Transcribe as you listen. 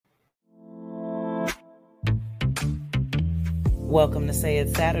Welcome to Say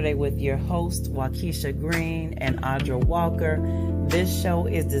It Saturday with your host, Waukesha Green and Audra Walker. This show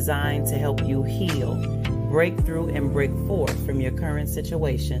is designed to help you heal, break through, and break forth from your current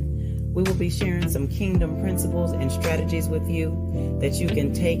situation. We will be sharing some kingdom principles and strategies with you that you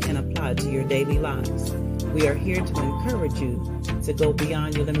can take and apply to your daily lives. We are here to encourage you to go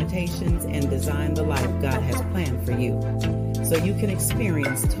beyond your limitations and design the life God has planned for you, so you can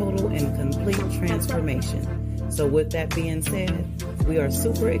experience total and complete transformation. So with that being said, we are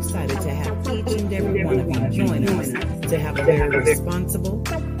super excited to have each and every one of you join us to have a very responsible,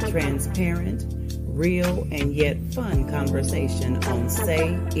 transparent, real, and yet fun conversation on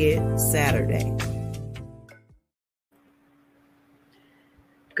Say It Saturday.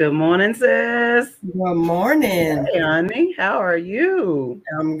 Good morning, sis. Good morning. Hey, honey. How are you?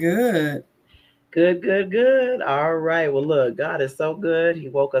 I'm good. Good. All right. Well, look, God is so good. He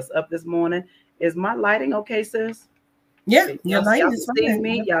woke us up this morning. Is my lighting okay, sis? Yeah, your lighting y'all is can see fine.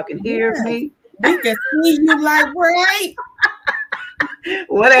 me. Y'all can hear me. We can see you like bright.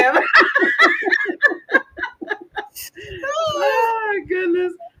 Whatever. Oh,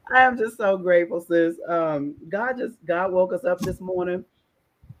 goodness. I am just so grateful, sis. God woke us up this morning.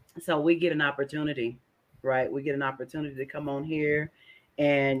 So we get an opportunity, right? We get an opportunity to come on here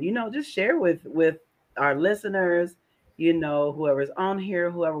and, just share with our listeners, whoever's on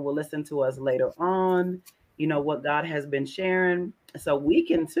here, whoever will listen to us later on, what God has been sharing. So we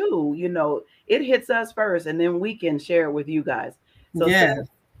can too, it hits us first and then we can share it with you guys. So yeah.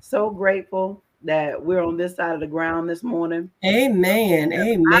 So grateful that we're on this side of the ground this morning. Amen.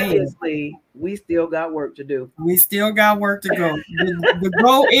 Obviously, we still got work to do. We still got work to go. The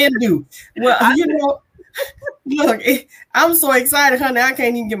go and do. Well, look, I'm so excited, honey. I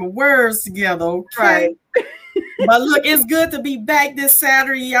can't even get my words together. Okay. Right. But look, it's good to be back this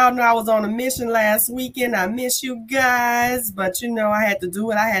Saturday. Y'all know I was on a mission last weekend. I miss you guys, but I had to do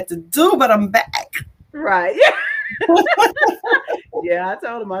what I had to do, but I'm back. Right. Yeah, I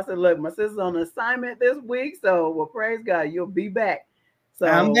told him, I said, look, my sister's on assignment this week, so well, praise God, you'll be back. So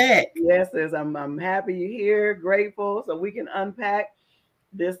I'm back. Yes, sis, I'm happy you're here, grateful, so we can unpack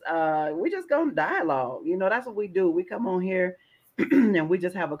this. We just go dialogue. That's what we do. We come on here and we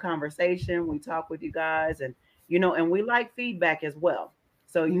just have a conversation. We talk with you guys, and and we like feedback as well.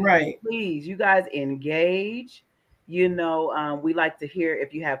 So please, you guys engage. We like to hear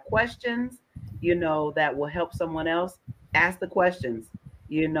if you have questions, that will help someone else. Ask the questions,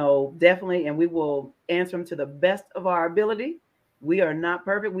 definitely, and we will answer them to the best of our ability. We are not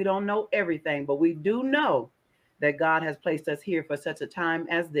perfect. We don't know everything, but we do know that God has placed us here for such a time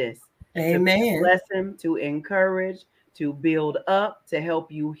as this. Amen. To bless him, to encourage, to build up, to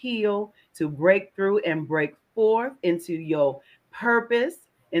help you heal, to break through and break forth into your purpose,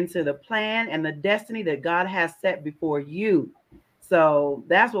 into the plan and the destiny that God has set before you. So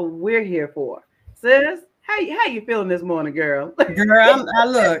that's what we're here for. Sis, how you feeling this morning, girl? Girl,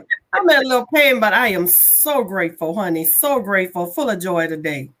 I'm in a little pain, but I am so grateful, honey. So grateful, full of joy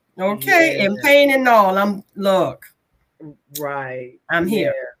today. Okay, yeah. And pain and all. Right. I'm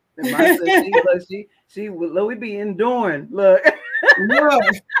here. And my sister, she we be enduring. Look.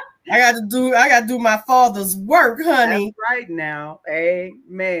 I got to do my father's work, honey. That's right now.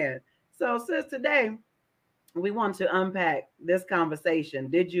 Amen. So, sis, today we want to unpack this conversation.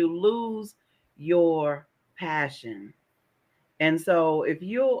 Did you lose your passion? And so if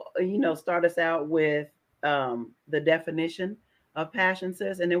you'll, start us out with the definition of passion,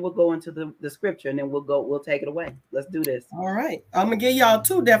 sis, and then we'll go into the scripture, and then we'll take it away. Let's do this. All right. I'm going to give y'all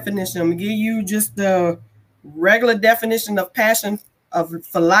two definitions. I'm going to give you just the regular definition of passion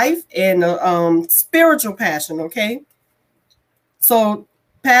for life and spiritual passion, okay? So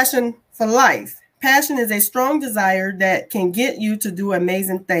passion for life. Passion is a strong desire that can get you to do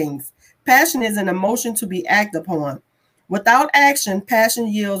amazing things. Passion is an emotion to be acted upon. Without action, passion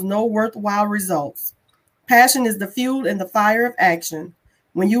yields no worthwhile results. Passion is the fuel and the fire of action.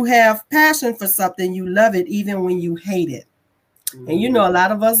 When you have passion for something, you love it even when you hate it. And a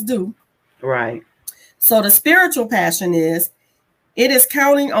lot of us do. Right. So the spiritual passion is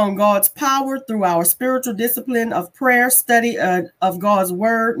counting on God's power through our spiritual discipline of prayer, study of God's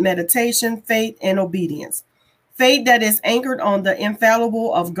word, meditation, faith, and obedience. Faith that is anchored on the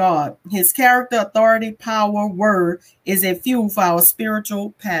infallible of God. His character, authority, power, word is a fuel for our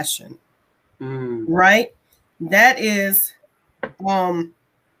spiritual passion. Right? That is the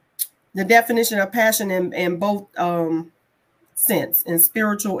definition of passion in both sense, in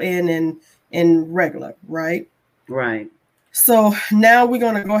spiritual and in regular, right? Right. So now we're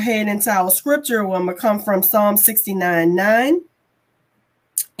going to go ahead into our scripture. I'm going to come from Psalm 69:9.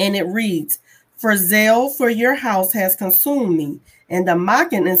 And it reads, For zeal for your house has consumed me, and the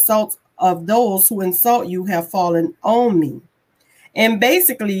mocking insults of those who insult you have fallen on me. And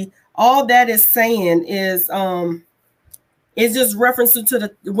basically, all that is saying is it's just referencing to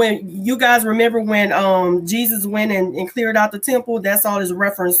the when you guys remember when Jesus went and cleared out the temple. That's all is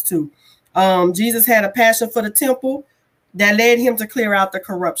reference to. Jesus had a passion for the temple that led him to clear out the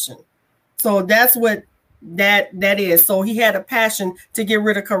corruption. So that's what that is. So he had a passion to get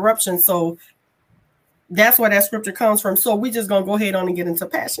rid of corruption. So that's where that scripture comes from. So we just gonna go ahead on and get into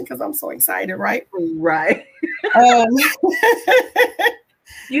passion because I'm so excited, right? Right.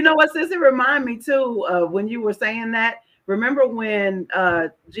 You know what, sis? It remind me too when you were saying that. Remember when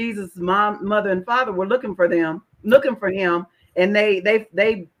Jesus' mom, mother, and father were looking for him, and they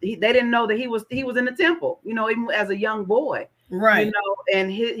didn't know that he was in the temple. You know, even as a young boy, right? You know,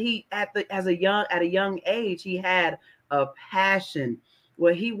 and he at a young age, he had a passion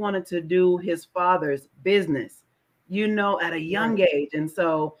where he wanted to do his father's business. You know, at a young age, and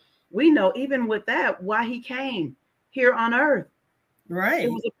so we know even with that why he came here on earth. Right.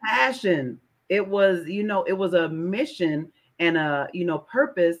 It was a passion. It was, you know, it was a mission and a, you know,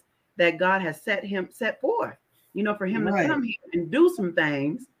 purpose that God has set forth, you know, for him to come here and do some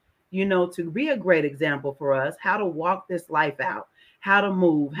things, you know, to be a great example for us, how to walk this life out, how to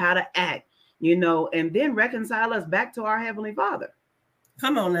move, how to act, you know, and then reconcile us back to our Heavenly Father.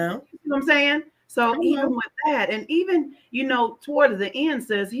 Come on now. You know what I'm saying? So even with that, and even, you know, towards the end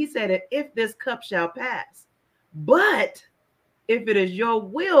he said, if this cup shall pass, but if it is your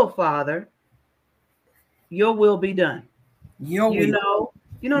will, Father, your will be done. Your will.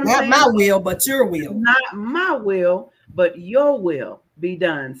 You know what I'm Not saying? my will, but your will. Not my will, but your will be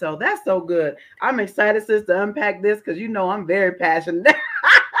done. So that's so good. I'm excited, sis, to unpack this because you know I'm very passionate.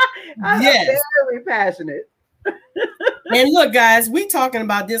 I'm very passionate. And look, guys, we talking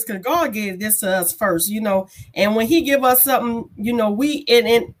about this because God gave this to us first, you know. And when He give us something, you know,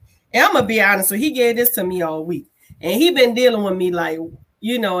 and I'm gonna be honest, so He gave this to me all week, and He been dealing with me like,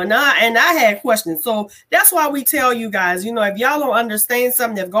 you know, and I had questions. So that's why we tell you guys, you know, if y'all don't understand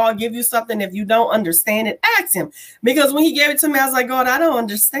something, if God give you something, if you don't understand it, ask Him. Because when He gave it to me, I was like, God, I don't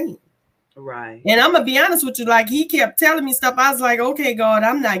understand. Right. And I'm gonna be honest with you, like He kept telling me stuff. I was like, okay, God,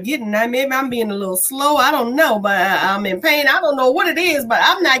 I'm not getting that. Maybe I'm being a little slow. I don't know, but I'm in pain. I don't know what it is, but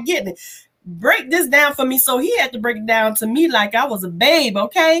I'm not getting it. Break this down for me. So He had to break it down to me like I was a babe,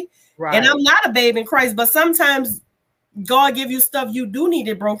 okay? Right. And I'm not a babe in Christ, but sometimes God give you stuff you do need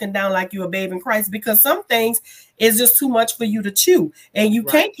it broken down like you're a babe in Christ, because some things is just too much for you to chew and you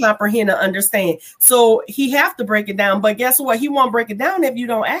can't comprehend or understand. So He have to break it down. But guess what? He won't break it down if you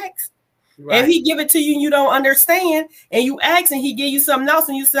don't ask. Right. If He give it to you and you don't understand and you ask and He give you something else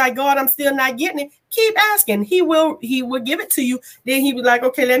and you say, God, I'm still not getting it, keep asking. He will give it to you. Then He be like,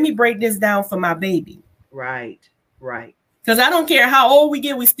 okay, let me break this down for my baby. Right. Because I don't care how old we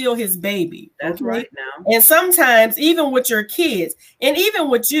get, we still His baby. That's right now. And sometimes even with your kids and even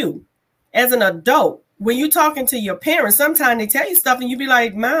with you as an adult, when you're talking to your parents, sometimes they tell you stuff and you be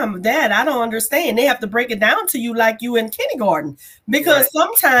like, Mom, Dad, I don't understand. They have to break it down to you like you in kindergarten. Because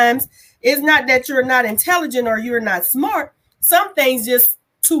sometimes it's not that you're not intelligent or you're not smart. Some things just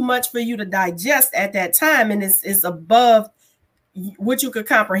too much for you to digest at that time. And it's above what you could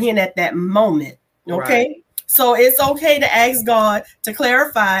comprehend at that moment. Okay. Right. So it's okay to ask God to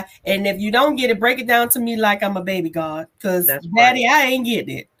clarify. And if you don't get it, break it down to me like I'm a baby, God. Because Daddy, I ain't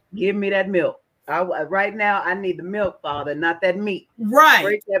getting it. Give me that milk. Right now, I need the milk, Father, not that meat.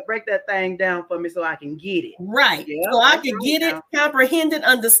 Right. Break that thing down for me so I can get it. Right. Yeah, so I can get it, comprehend it,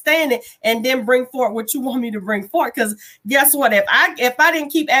 understand it, and then bring forth what you want me to bring forth. Because guess what? If I didn't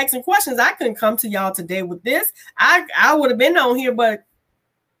keep asking questions, I couldn't come to y'all today with this. I would have been on here, but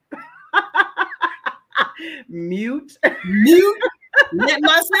mute. Let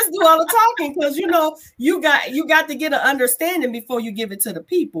my sis do all the talking, because you know you got to get an understanding before you give it to the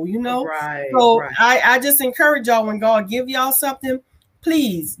people, you know. Right. So I just encourage y'all, when God give y'all something,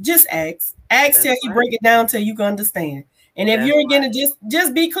 please just ask till He break it down till you can understand. And if you're gonna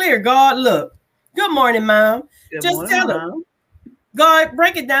just be clear, God, look, good morning, Mom. Just tell Him, God,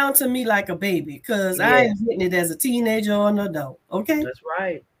 break it down to me like a baby, because I ain't getting it as a teenager or an adult. Okay, that's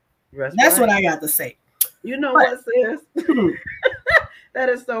right. That's what I got to say. You know what, sis? That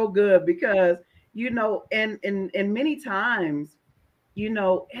is so good, because, you know, and many times, you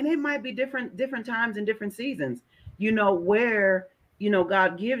know, and it might be different times and different seasons, you know, where, you know,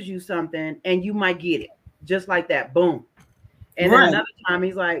 God gives you something and you might get it just like that. Boom. And then another time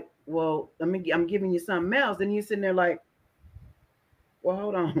He's like, well, I'm giving you something else. And you're sitting there like, well,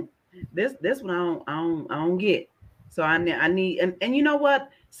 hold on. This one I don't get. So I need, and you know what,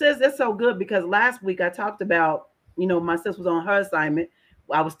 sis, that's so good because last week I talked about, my sis was on her assignment.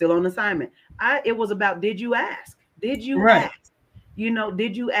 I was still on assignment. It was about, did you ask? Did you Right. ask?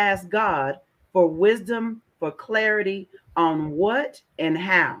 Did you ask God for wisdom, for clarity on what and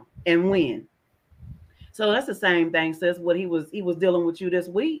how and when? So that's the same thing, sis. What he was dealing with you this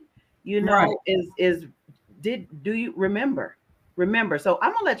week, Right. do you remember? Remember. So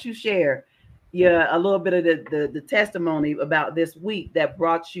I'm gonna let you share a little bit of the testimony about this week that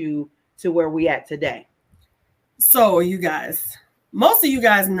brought you to where we at today. So you guys, most of you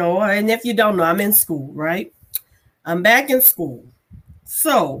guys know, and if you don't know, I'm in school, right? I'm back in school.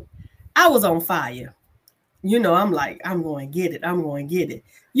 So I was on fire. I'm like, I'm going to get it. I'm going to get it.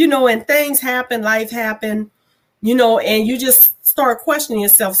 And things happen, life happen, and you just start questioning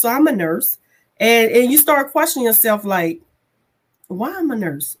yourself. So I'm a nurse, and you start questioning yourself like, why am I a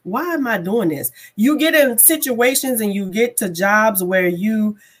nurse? Why am I doing this? You get in situations and you get to jobs where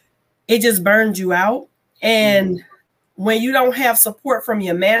it just burns you out. And when you don't have support from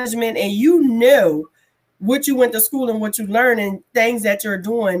your management and what you went to school and what you learned and things that you're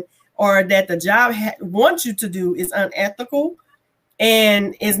doing or that the job wants you to do is unethical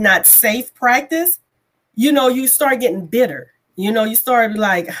and is not safe practice, you start getting bitter. You start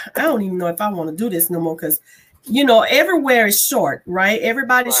like, I don't even know if I want to do this no more because, everywhere is short, right?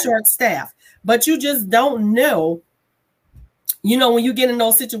 Everybody's short staffed, but you just don't know, when you get in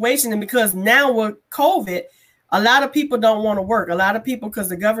those situations. And because now with COVID, a lot of people don't want to work. A lot of people, because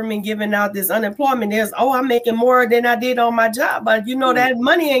the government giving out this unemployment, I'm making more than I did on my job. But that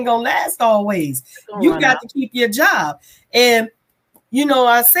money ain't gonna last always. You got to keep your job. And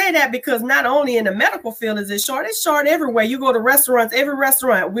I say that because not only in the medical field is it short, it's short everywhere. You go to restaurants, every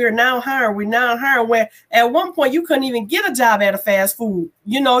restaurant, we're now hiring, where at one point you couldn't even get a job at a fast food.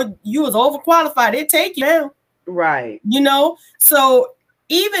 You was overqualified. They take you down. Right. So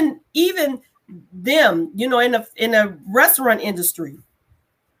even them, in the restaurant industry,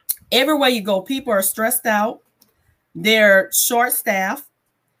 everywhere you go, people are stressed out, they're short staffed,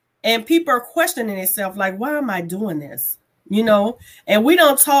 and people are questioning themselves like, why am I doing this? And we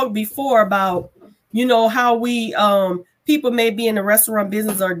don't talk before about, how we people may be in the restaurant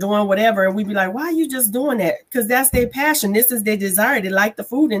business or doing whatever, and we be like, why are you just doing that? Because that's their passion. This is their desire. They like the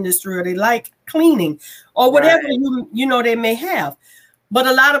food industry, or they like cleaning, or whatever they may have. But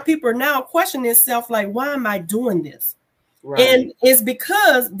a lot of people are now questioning themselves like, why am I doing this? Right. And it's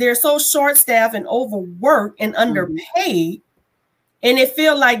because they're so short-staffed and overworked and underpaid, and they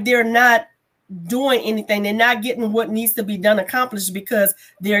feel like they're not doing anything. They're not getting what needs to be done accomplished because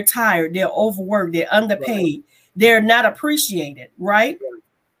they're tired, they're overworked, they're underpaid, they're not appreciated, right?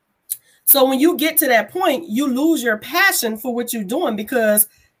 So when you get to that point, you lose your passion for what you're doing because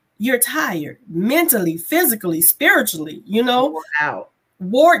you're tired mentally, physically, spiritually, wore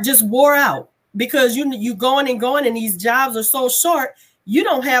out because you going and these jobs are so short. You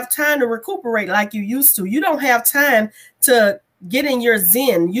don't have time to recuperate like you used to. You don't have time to get in your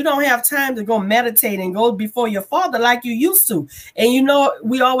zen. You don't have time to go meditate and go before your Father like you used to. And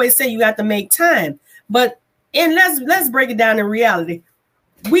we always say you have to make time, and let's break it down in reality.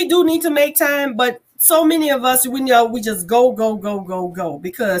 We do need to make time, but so many of us, we just go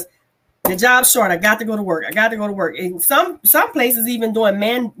because the job's short. I got to go to work. And some places even doing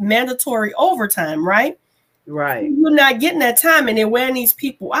mandatory overtime, right? Right. You're not getting that time, and they're wearing these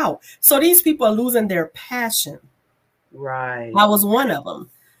people out. So these people are losing their passion. Right. I was one of them.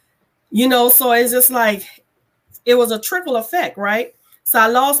 So it's just like it was a trickle effect, right? So I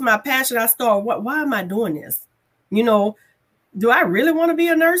lost my passion. I started, why am I doing this? Do I really want to be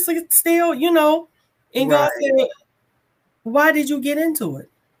a nurse still? And God said, why did you get into it?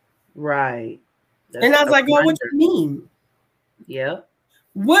 Right. And I was like, God, what do you mean? Yeah.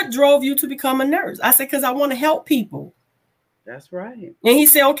 What drove you to become a nurse? I said, because I want to help people. That's right. And he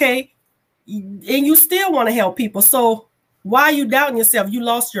said, okay, and you still want to help people. So why are you doubting yourself? You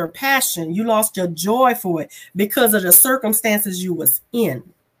lost your passion. You lost your joy for it because of the circumstances you was in.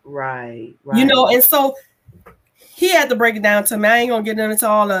 Right. And so he had to break it down to me. I ain't going to get into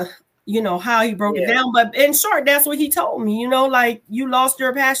all the, how he broke it down. But in short, that's what he told me, like you lost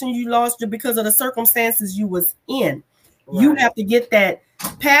your passion. You lost it because of the circumstances you was in. Right. You have to get that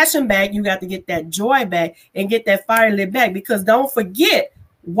passion back. You got to get that joy back and get that fire lit back, because don't forget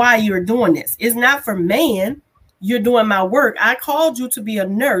why you're doing this. It's not for man. You're doing my work. I called you to be a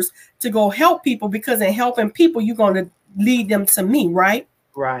nurse to go help people, because in helping people, you're going to lead them to me. Right.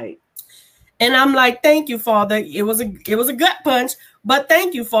 Right. And I'm like, thank you, Father. It was a gut punch, But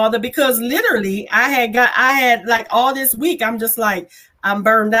thank you, Father, because literally I had like all this week, I'm just like, I'm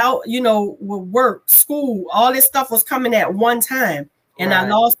burned out, with work, school, all this stuff was coming at one time. And I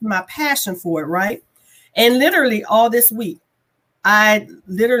lost my passion for it, right? And literally all this week, I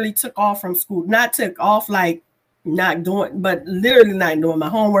literally took off from school. Not took off like not doing, but literally not doing my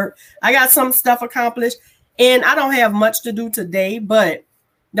homework. I got some stuff accomplished, and I don't have much to do today. But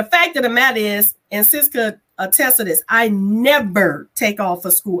the fact of the matter is, and Sis could attest to this, I never take off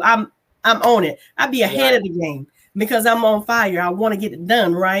for school. I'm on it. I be ahead of the game because I'm on fire. I want to get it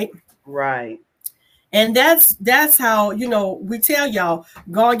done, right? Right. And that's how, we tell y'all,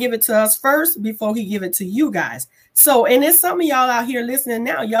 God give it to us first before he give it to you guys. So, and there's some of y'all out here listening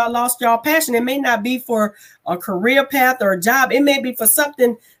now, y'all lost y'all passion. It may not be for a career path or a job. It may be for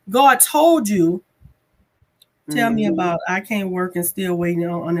something God told you. Tell me about, I can't work and still waiting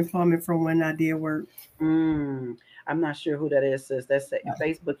on unemployment from when I did work. I'm not sure who that is, sis. That's a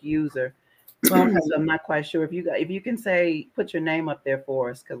Facebook user. Okay. So I'm not quite sure if you can say, put your name up there for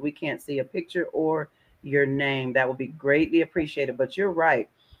us, because we can't see a picture or your name. That would be greatly appreciated. But you're right.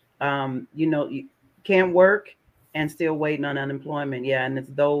 You can't work and still waiting on unemployment. Yeah, and it's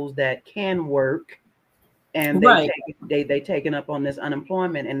those that can work and they taken up on this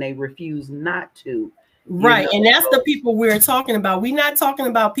unemployment and they refuse not to. Right. And that's the people we're talking about. We're not talking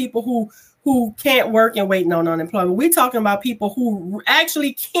about people who can't work and waiting on unemployment. We're talking about people who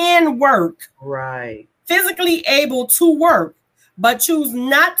actually can work. Right. Physically able to work, but choose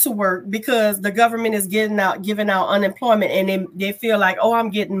not to work because the government is giving out unemployment, and they feel like, oh, I'm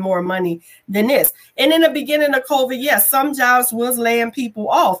getting more money than this. And in the beginning of COVID, yes, some jobs was laying people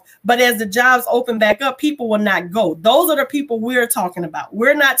off, but as the jobs open back up, people will not go. Those are the people we're talking about.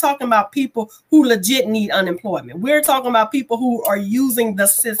 We're not talking about people who legit need unemployment. We're talking about people who are using the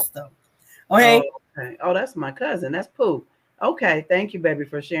system. Okay. Oh, that's my cousin. That's Pooh. Okay, thank you, baby,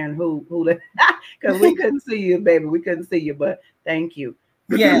 for sharing who because we couldn't see you, baby. We couldn't see you, but thank you.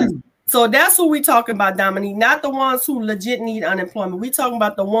 Yes. So that's who we talking about, Dominique. Not the ones who legit need unemployment. We talking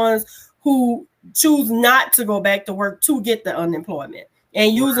about the ones who choose not to go back to work to get the unemployment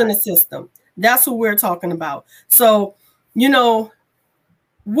and using the system. That's who we're talking about. So,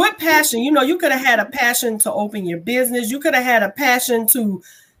 what passion? You could have had a passion to open your business. You could have had a passion to,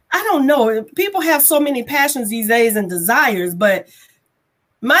 I don't know. People have so many passions these days and desires, but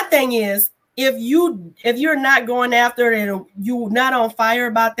my thing is, if you're not going after it and you're not on fire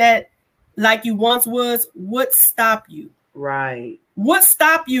about that like you once was, what stopped you? Right. What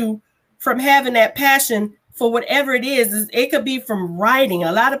stopped you from having that passion for whatever it is? It could be from writing.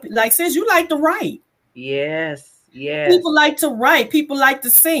 A lot of, like, sis, you like to write. Yes. People like to write. People like to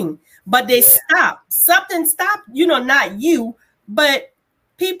sing, but they stop. Something stopped, not you, but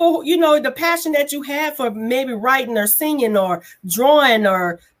people, the passion that you have for maybe writing or singing or drawing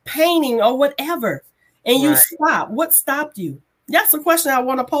or painting or whatever, and you stop. What stopped you? That's the question I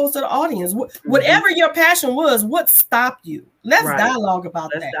want to pose to the audience. Whatever your passion was, what stopped you? Let's dialogue about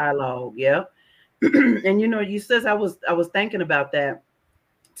that. Let's dialogue. Yeah. And you says I was thinking about that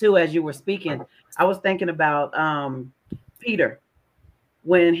too as you were speaking. I was thinking about Peter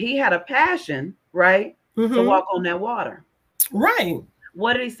when he had a passion, right, to walk on that water. Right.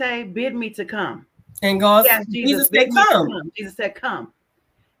 What did he say? Bid me to come. And God, Jesus said, come. Jesus said, come.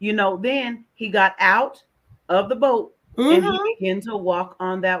 Then he got out of the boat and he began to walk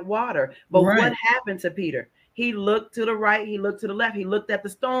on that water. But what happened to Peter? He looked to the right. He looked to the left. He looked at the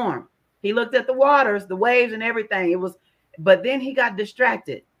storm. He looked at the waters, the waves and everything. But then he got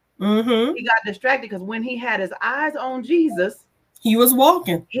distracted. He got distracted because when he had his eyes on Jesus, he was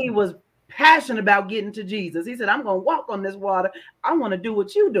walking. He was passionate about getting to Jesus. He said, I'm going to walk on this water. I want to do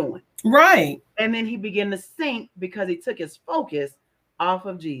what you're doing. Right. And then he began to sink because he took his focus off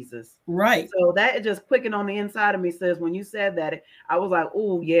of Jesus. Right. So that just quickened on the inside of me, says, when you said that, I was like,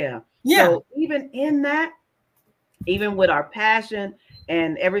 oh, yeah. Yeah. So even in that, even with our passion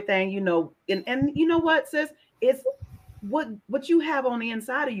and everything, and you know what, sis? It's what you have on the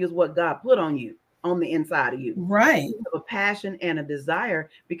inside of you is what God put on you. On the inside of you. Right. You have a passion and a desire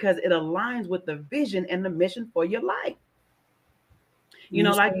because it aligns with the vision and the mission for your life.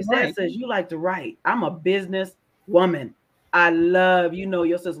 Like you said, says you like to write. I'm a business woman. I love,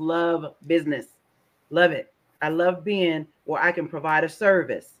 your sis love business. Love it. I love being where I can provide a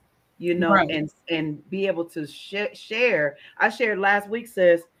service, and be able to share. I shared last week,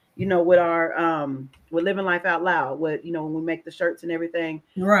 sis, with our with Living Life Out Loud, when we make the shirts and everything.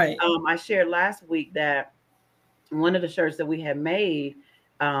 Right. I shared last week that one of the shirts that we had made,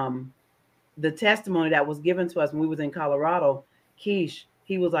 the testimony that was given to us when we was in Colorado, Keish,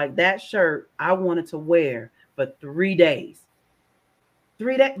 he was like, that shirt I wanted to wear for 3 days.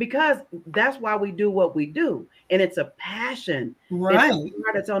 3 days, because that's why we do what we do. And it's a passion. Right. It's a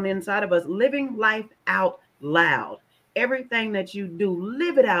part that's on the inside of us, living life out loud. Everything that you do,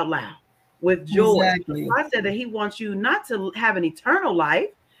 live it out loud with joy. Exactly. I said that he wants you not to have an eternal life,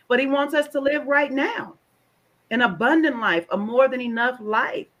 but he wants us to live right now, an abundant life, a more than enough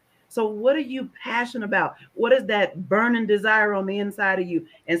life. So what are you passionate about? What is that burning desire on the inside of you?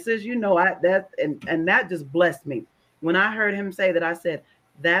 And sis, that just blessed me. When I heard him say that, I said,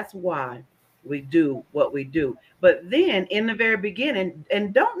 that's why we do what we do. But then in the very beginning,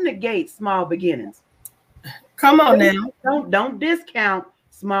 and don't negate small beginnings. Come on now. Don't discount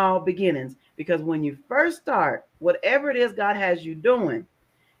small beginnings, because when you first start, whatever it is God has you doing,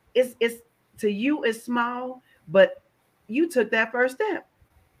 it's to you it's small, but you took that first step.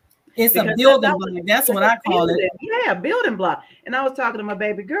 It's a building block. That's what I call it. Yeah, building block. And I was talking to my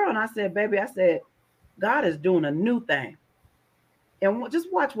baby girl, and I said, baby, God is doing a new thing. And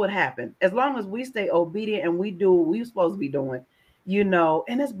just watch what happens. As long as we stay obedient and we do what we're supposed to be doing,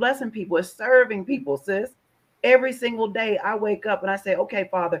 and it's blessing people, it's serving people, sis. Every single day I wake up and I say, okay,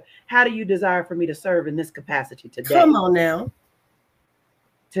 Father, how do you desire for me to serve in this capacity today? Come on now.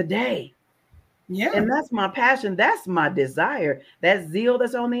 Today. Yeah. And that's my passion. That's my desire. That zeal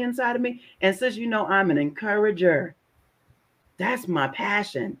that's on the inside of me. And since I'm an encourager, that's my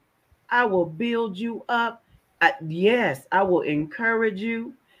passion. I will build you up. Yes, I will encourage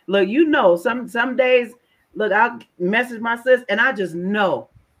you. Look, some days, look, I'll message my sis and I just know,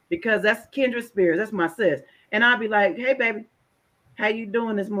 because that's kindred spirits. That's my sis. And I'll be like, hey, baby, how you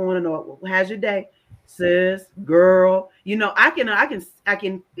doing this morning? Or how's your day? Sis, girl, I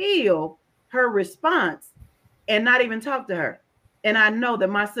can feel her response and not even talk to her. And I know that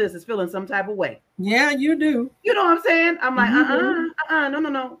my sis is feeling some type of way. Yeah, you do. You know what I'm saying? I'm like,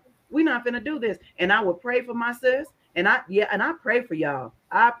 no. We're not gonna do this. And I would pray for my sis. And I pray for y'all.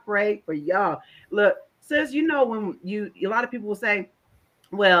 I pray for y'all. Look, sis, when a lot of people will say,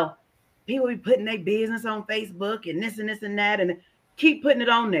 well, people be putting their business on Facebook and this and that, and keep putting it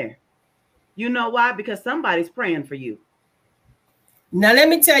on there. You know why? Because somebody's praying for you. Now, let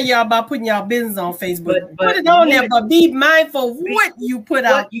me tell y'all about putting y'all business on Facebook. Put it on there, but be mindful of what you put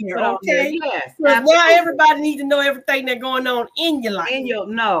out there, okay? Yes. Because now everybody needs to know everything that's going on in your life.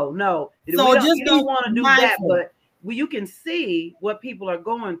 No. So you don't want to do that, but you can see what people are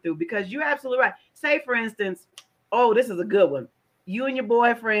going through, because you're absolutely right. Say, for instance, this is a good one. You and your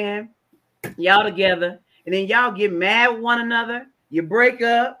boyfriend, y'all together, and then y'all get mad with one another. You break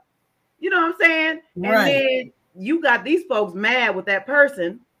up. You know what I'm saying? Right. And then you got these folks mad with that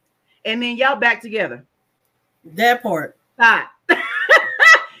person, and then y'all back together. That part. Stop.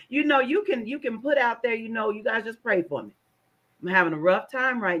 You can put out there, you guys just pray for me. I'm having a rough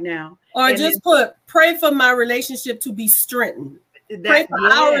time right now. Or just pray for my relationship to be strengthened. Pray for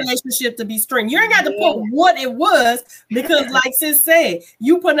our relationship to be strengthened. You ain't got to put what it was, because like sis said,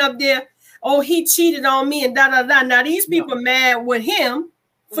 you put up there, he cheated on me and da. Now these people mad with him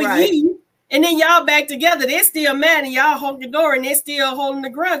for you. And then y'all back together. They're still mad and y'all hold the door and they're still holding the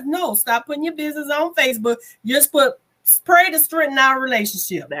grudge. No, stop putting your business on Facebook. Just pray to strengthen our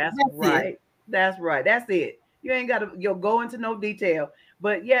relationship. That's right. It. That's right. That's it. You ain't got to go into no detail.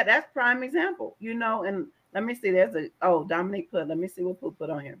 But yeah, that's prime example, and let me see. Dominique let me see what Pooh put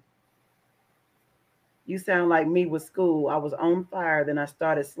on here. You sound like me with school. I was on fire. Then I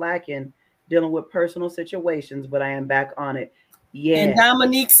started slacking, dealing with personal situations, but I am back on it. Yeah. And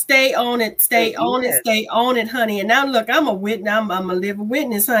Dominique, stay on it, stay on it, honey. And now look, I'm a witness. I'm a living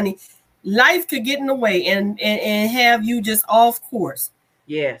witness, honey. Life could get in the way and have you just off course.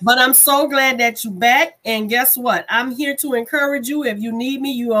 Yes. But I'm so glad that you're back. And guess what? I'm here to encourage you. If you need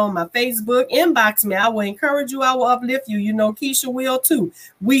me, you on my Facebook, inbox me. I will encourage you. I will uplift you. Keisha will too.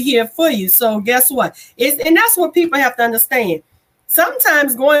 We here for you. So guess what? And that's what people have to understand.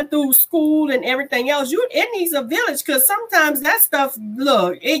 Sometimes going through school and everything else, it needs a village, because sometimes that stuff,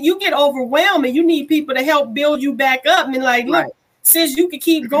 you get overwhelmed and you need people to help build you back up. And look, sis, you can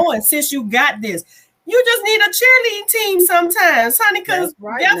keep going. Sis, you got this. You just need a cheerleading team sometimes, honey, because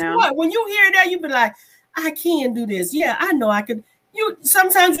guess what? When you hear that, you be like, I can do this. Yeah, I know I could.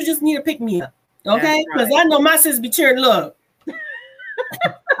 Sometimes you just need to pick me up, okay? Because I know my sis be cheering. Look,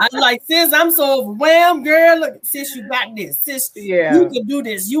 I'm like, sis, I'm so overwhelmed, girl. Look, sis, you got this. Sis, you can do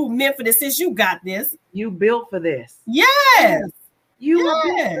this. You meant for this. Sis, you got this. You built for this. Yes. You were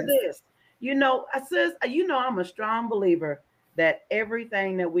built for this. Sis, I'm a strong believer that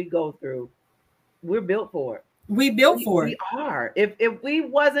everything that we go through, we're built for it. We built for it. We are. If we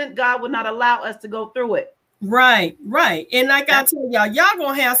wasn't, God would not allow us to go through it. Right. And like I told y'all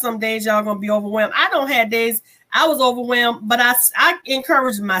gonna have some days y'all gonna be overwhelmed. I don't have days I was overwhelmed, but I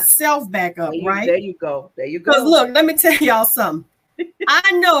encouraged myself back up, right? There you go. Because look, let me tell y'all something.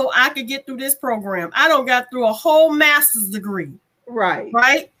 I know I could get through this program. I don't got through a whole master's degree. Right.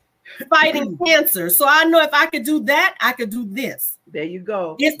 Fighting cancer. So I know if I could do that, I could do this. There you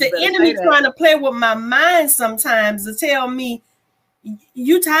go. It's the enemy trying to play with my mind sometimes to tell me,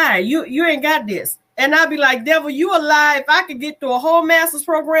 you tired, you ain't got this. And I'd be like, devil, you alive. If I could get through a whole master's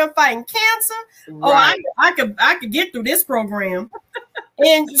program fighting cancer, I could get through this program.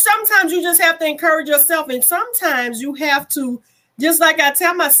 And sometimes you just have to encourage yourself. And sometimes you have to, just like I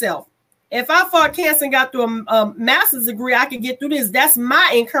tell myself, if I fought cancer and got through a master's degree, I could get through this. That's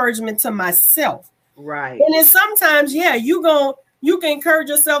my encouragement to myself. Right. And then sometimes, you can encourage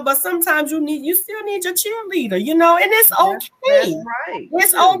yourself, but sometimes you still need your cheerleader, and it's okay. That's right.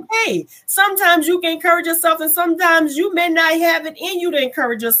 It's okay. Sometimes you can encourage yourself, and sometimes you may not have it in you to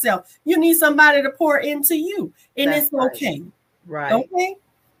encourage yourself. You need somebody to pour into you, and it's okay. Right. Okay.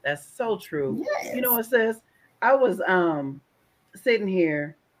 That's so true. Yes. It says, I was sitting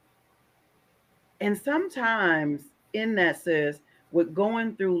here, and sometimes in that, sis, with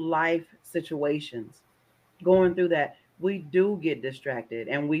going through life situations, going through that, we do get distracted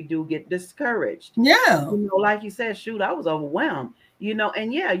and we do get discouraged. Yeah. Like you said, shoot, I was overwhelmed,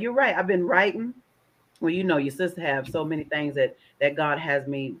 and yeah, you're right. I've been writing. Well, your sister have so many things that God has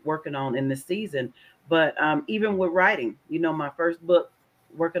me working on in this season. But even with writing, my first book,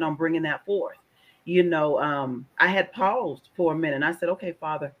 working on bringing that forth, I had paused for a minute and I said, okay,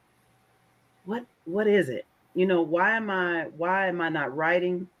 Father, what is it? Why am I not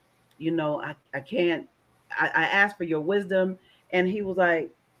writing? I can't. I asked for your wisdom, and he was like,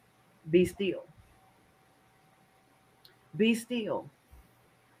 be still,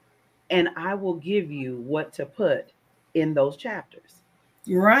 and I will give you what to put in those chapters.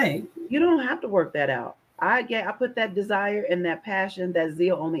 Right. You don't have to work that out. I put that desire and that passion, that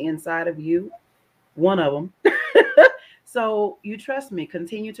zeal on the inside of you, one of them. So you trust me,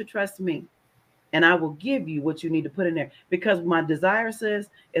 continue to trust me, and I will give you what you need to put in there, because my desire, sis,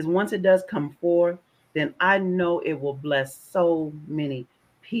 is once it does come forth, then I know it will bless so many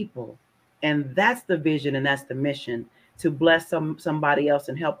people. And that's the vision and that's the mission, to bless somebody else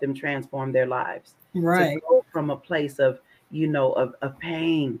and help them transform their lives. Right. To go from a place of, of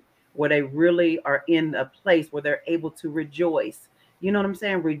pain, where they really are in a place where they're able to rejoice. You know what I'm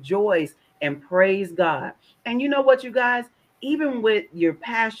saying? Rejoice and praise God. And you know what, you guys, even with your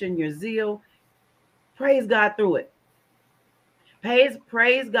passion, your zeal, praise God through it.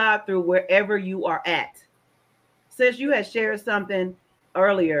 Praise God through wherever you are at. Since you had shared something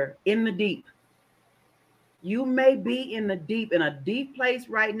earlier, in the deep. You may be in a deep place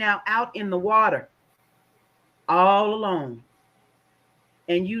right now, out in the water, all alone.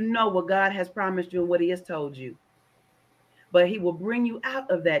 And you know what God has promised you and what he has told you. But he will bring you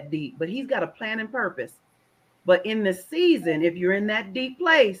out of that deep. But he's got a plan and purpose. But in the season, if you're in that deep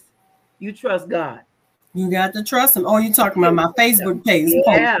place, you trust God. You got to trust him. Oh, you're talking about my Facebook page.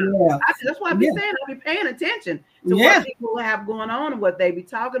 Yeah. That's why I be saying, I be paying attention to what people have going on and what they be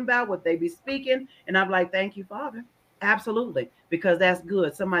talking about, what they be speaking. And I'm like, thank you, Father. Absolutely. Because that's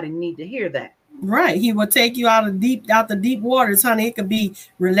good. Somebody need to hear that. Right. He will take you out the deep waters, honey. It could be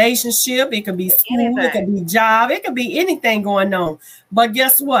relationship, it could be school, it could be job, it could be anything going on. But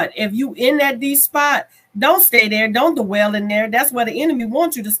guess what? If you in that deep spot, don't stay there. Don't dwell in there. That's where the enemy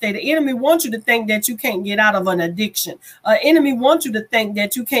wants you to stay. The enemy wants you to think that you can't get out of an addiction. Enemy wants you to think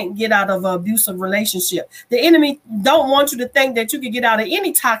that you can't get out of an abusive relationship. The enemy don't want you to think that you can get out of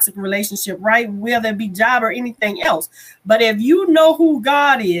any toxic relationship, right? Whether it be job or anything else. But if you know who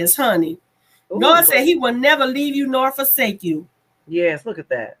God is, honey, God said he will never leave you nor forsake you. Yes, look at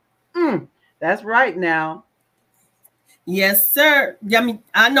that. That's right now. Yes, sir. I mean,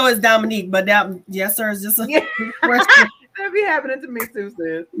 I know it's Dominique, but yes, sir, is just a question. That be happening to me too,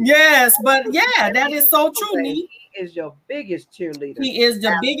 sis. Yes, but yeah, that is so true, Nee. He is your biggest cheerleader. He is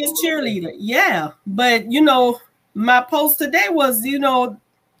the biggest cheerleader. Yeah, but my post today was,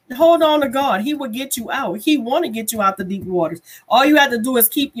 hold on to God. He will get you out. He want to get you out the deep waters. All you have to do is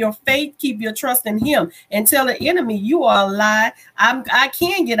keep your faith, keep your trust in him, and tell the enemy you are a lie. I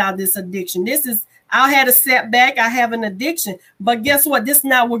can get out of this addiction. I had a setback. I have an addiction. But guess what? This is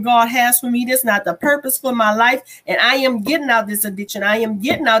not what God has for me. This is not the purpose for my life. And I am getting out of this addiction. I am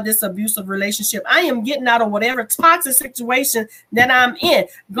getting out of this abusive relationship. I am getting out of whatever toxic situation that I'm in.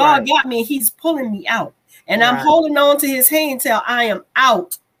 God got me and he's pulling me out. And I'm holding on to his hand until I am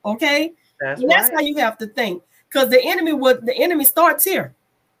out. Okay? That's how you have to think. Because the enemy starts here.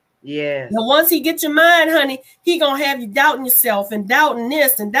 Yes. Now, once he gets your mind, honey, he gonna have you doubting yourself and doubting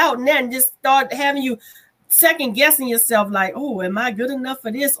this and doubting that, and just start having you second guessing yourself, like, oh, am I good enough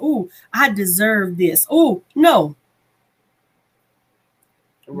for this? Oh, I deserve this. Oh, no.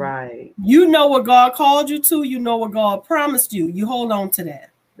 Right. You know what God called you to. You know what God promised you. You hold on to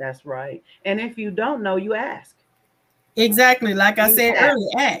that. That's right. And if you don't know, you ask. Exactly. Like I said earlier,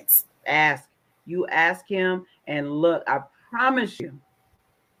 ask. Ask. You ask him, and look, I promise you,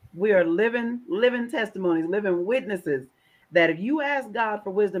 we are living testimonies, living witnesses that if you ask God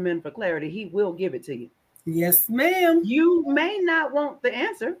for wisdom and for clarity, he will give it to you. Yes, ma'am. You may not want the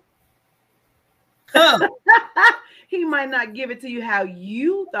answer. Huh. He might not give it to you how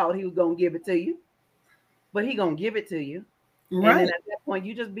you thought he was going to give it to you, but he going to give it to you. Right. And then at that point,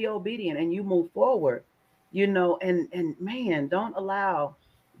 you just be obedient and you move forward, you know, and man, don't allow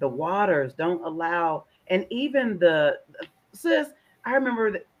the waters, don't allow, and even sis, I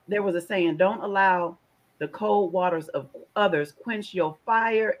remember that there was a saying, don't allow the cold waters of others quench your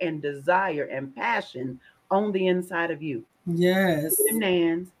fire and desire and passion on the inside of you. Yes.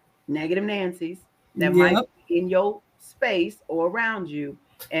 Negative Nancy's that might be in your space or around you.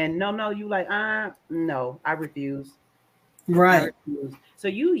 And no, you like, no, I refuse. Right. I refuse. So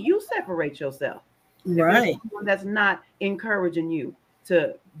you separate yourself. Right. Someone that's not encouraging you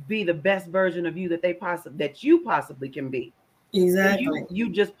to be the best version of you that you possibly can be. Exactly. So you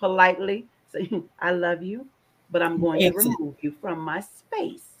just politely say, I love you, but I'm going to remove you from my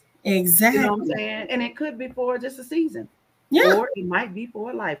space. Exactly. You know what I'm saying? And it could be for just a season. Yeah. Or it might be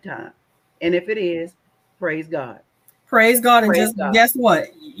for a lifetime. And if it is, praise God. Praise God. And guess what?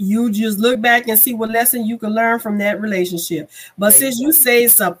 You just look back and see what lesson you can learn from that relationship. But since you say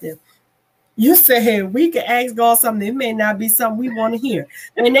something, you say we can ask God something. It may not be something we want to hear.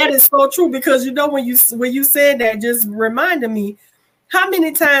 And that is so true, because you know when you said that, just reminded me how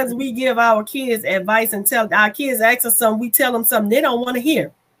many times we give our kids advice and tell our kids ask us something, we tell them something they don't want to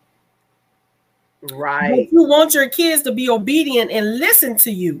hear. Right. But you want your kids to be obedient and listen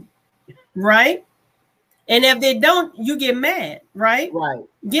to you, right? And if they don't, you get mad, right? Right.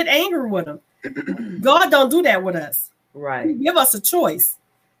 Get angry with them. God don't do that with us. Right. He give us a choice.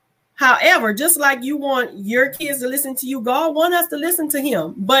 However, just like you want your kids to listen to you, God wants us to listen to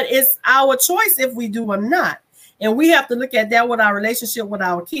him. But it's our choice if we do or not. And we have to look at that with our relationship with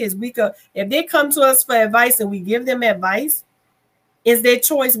our kids. If they come to us for advice and we give them advice, it's their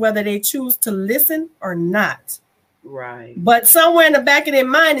choice whether they choose to listen or not. Right. But somewhere in the back of their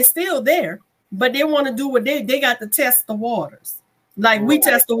mind is still there. But they want to do what they got to test the waters. Like we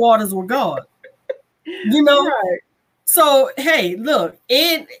test the waters with God. You know? Right. So, hey, look,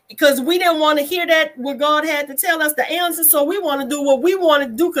 because we didn't want to hear that what God had to tell us the answer. So we want to do what we want to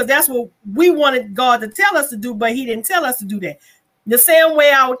do, because that's what we wanted God to tell us to do, but he didn't tell us to do that. The same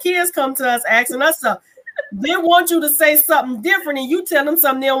way our kids come to us asking us something. They want you to say something different, and you tell them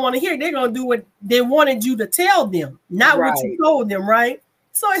something they don't want to hear. They're going to do what they wanted you to tell them, not what you told them, right?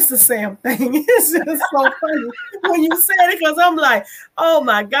 So it's the same thing. It's just so funny when you said it, because I'm like, oh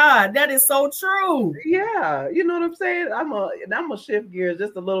my God, that is so true. Yeah, you know what I'm saying? I'm gonna shift gears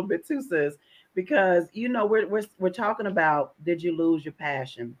just a little bit too, sis, because you know we're talking about, did you lose your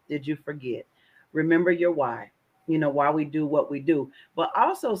passion? Did you forget? Remember your why. You know why we do what we do. But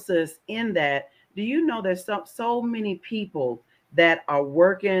also, sis, in that, do you know there's so many people that are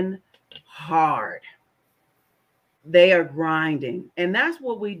working hard? They are grinding, and that's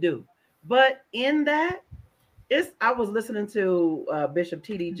what we do. But in that, I was listening to Bishop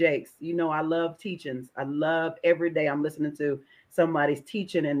T.D. Jakes. You know, I love teachings. I love every day I'm listening to somebody's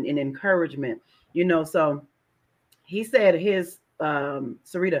teaching and encouragement. You know, so he said his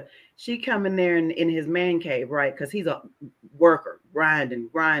Sarita, she come in there in his man cave, right? Because he's a worker,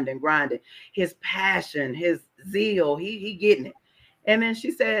 grinding. His passion, his zeal, he getting it. And then he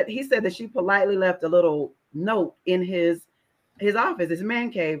said that she politely left a little note in his office, his man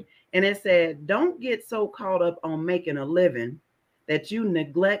cave, and it said, don't get so caught up on making a living that you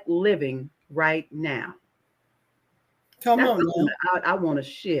neglect living right now. Come on. I want to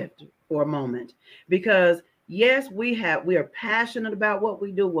shift for a moment, because yes, we are passionate about what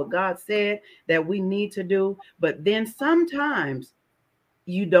we do, what God said that we need to do, but then sometimes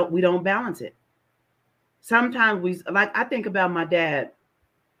we don't balance it. Sometimes I think about my dad.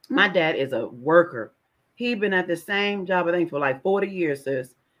 My dad is a worker. He's been at the same job, I think, for like 40 years,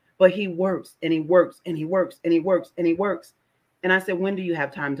 sis. But he works and he works and he works and he works and he works. And I said, when do you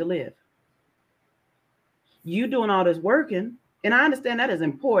have time to live? You doing all this working, and I understand that is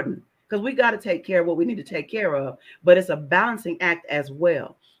important, because we got to take care of what we need to take care of, but it's a balancing act as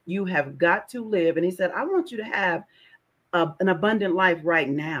well. You have got to live. And he said, I want you to have an abundant life right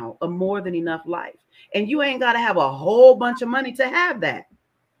now, a more than enough life. And you ain't got to have a whole bunch of money to have that.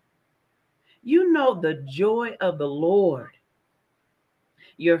 You know, the joy of the Lord,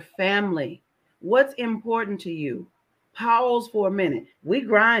 your family, what's important to you. Pause for a minute. We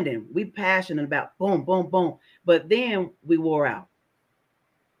grinding, we passionate about boom, boom, boom. But then we wore out.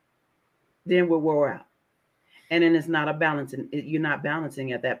 Then we're wore out. And then it's not a balancing. You're not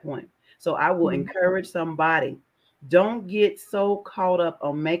balancing at that point. So I will encourage somebody, don't get so caught up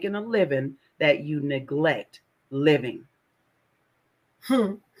on making a living that you neglect living.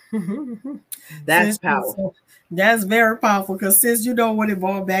 That's powerful. That's very powerful, because sis, you know what it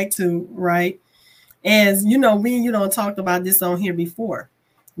boiled back to, right? As you know, me and you don't talked about this on here before.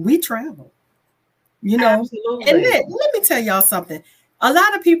 We travel, you know. Absolutely. And then, let me tell y'all something. A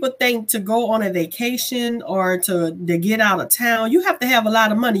lot of people think to go on a vacation or to get out of town, you have to have a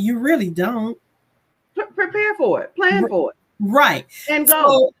lot of money. You really don't. Prepare for it. Plan for it. Right. And go.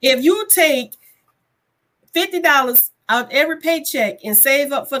 So if you take $50 out of every paycheck and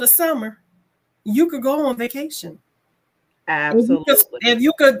save up for the summer, you could go on vacation. Absolutely.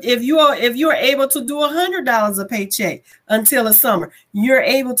 If you are able to do $100 a paycheck until the summer, you're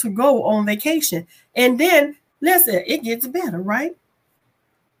able to go on vacation. And then listen, it gets better, right?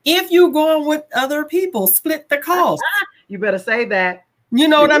 If you're going with other people, split the cost. You better say that. You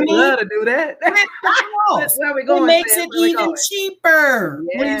know what I mean? Love to do that. Where we going? It makes it even cheaper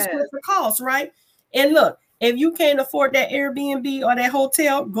when you split the cost, right? And look, if you can't afford that Airbnb or that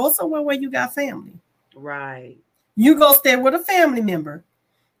hotel, go somewhere where you got family. Right. You go stay with a family member.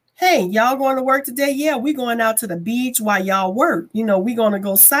 Hey, y'all going to work today? Yeah, we going out to the beach while y'all work. You know, we going to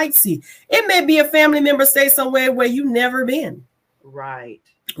go sightsee. It may be a family member stay somewhere where you never been. Right.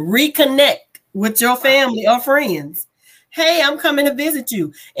 Reconnect with your family or friends. Hey, I'm coming to visit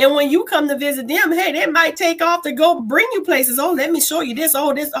you. And when you come to visit them, hey, they might take off to go bring you places. Oh, let me show you this.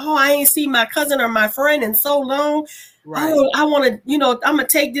 Oh, this. Oh, I ain't seen my cousin or my friend in so long. Right. Oh, I want to, I'm going to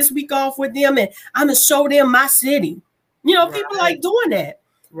take this week off with them and I'm going to show them my city. People like doing that.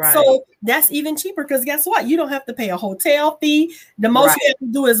 Right. So that's even cheaper, because guess what? You don't have to pay a hotel fee. The most you have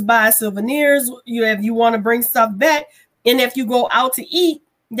to do is buy souvenirs. If you want to bring stuff back. And if you go out to eat,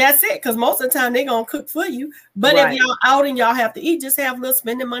 that's it, because most of the time they're going to cook for you. But if y'all out and y'all have to eat, just have a little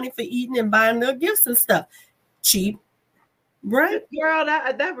spending money for eating and buying little gifts and stuff. Cheap. Right? Girl,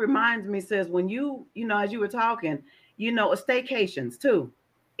 that reminds me, sis, when you as you were talking, staycations too,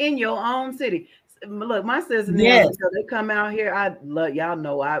 in your own city. Look, my sister and them, they come out here. I love, y'all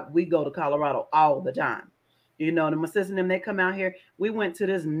know, we go to Colorado all the time. And my sister and them, they come out here. We went to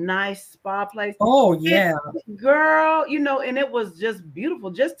this nice spa place. Oh, yeah. Girl, and it was just beautiful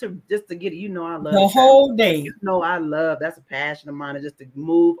just to get it. I love the whole day. I love, that's a passion of mine, just to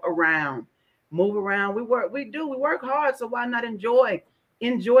move around. We work hard. So why not enjoy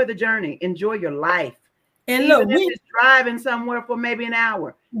the journey, enjoy your life. And even look, if it's driving somewhere for maybe an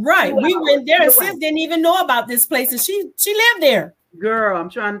hour. Right. We went there and sis didn't even know about this place. And she lived there. Girl, I'm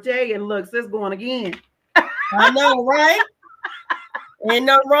trying to tell you, and look, sis going again. I know, right? Ain't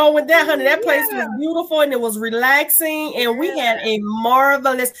nothing wrong with that, honey. That place was beautiful and it was relaxing. And we had a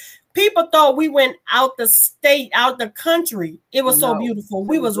marvelous. People thought we went out the state, out the country. It was so beautiful.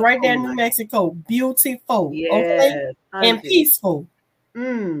 We was right there in New Mexico. Beautiful. Okay? And peaceful.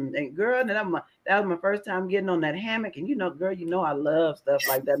 And girl, that was my first time getting on that hammock. And girl, I love stuff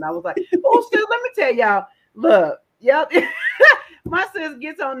like that. And I was like, oh, sis, let me tell y'all. Look, my sis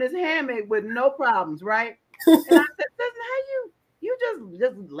gets on this hammock with no problems, right? And I said, sis, how you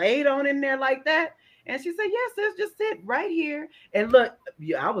just laid on in there like that? And she said, yes, sis, just sit right here. And look,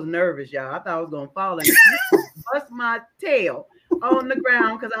 I was nervous, y'all. I thought I was gonna fall and bust my tail on the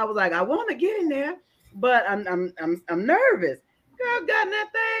ground, because I was like, I want to get in there, but I'm nervous. Girl, got in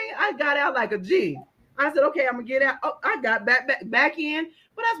that thing. I got out like a G. I said, okay, I'm gonna get out. Oh, I got back in.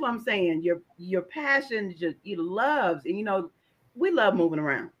 But that's what I'm saying. Your passion, your loves, and we love moving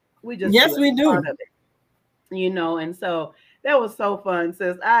around. We just we do. Part of it, and so that was so fun,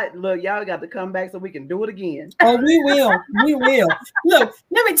 sis. Y'all got to come back so we can do it again. Oh, we will. We will. Look,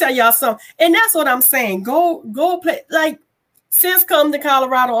 let me tell y'all something. And that's what I'm saying. Go play. Like, sis come to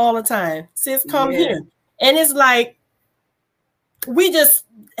Colorado all the time. Sis come here. And it's like, we just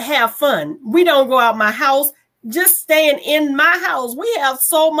have fun. We don't go out my house. Just staying in my house, we have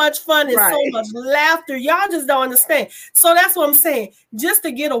so much fun and so much laughter. Y'all just don't understand. So that's what I'm saying. Just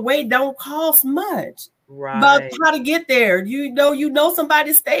to get away don't cost much. Right. But how to get there? You know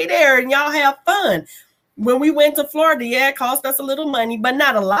somebody stay there and y'all have fun. When we went to Florida, it cost us a little money, but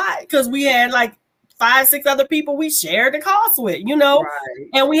not a lot, because we had like 5-6 other people we shared the cost with, Right.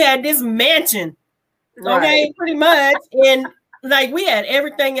 And we had this mansion Right. Okay, pretty much. And like we had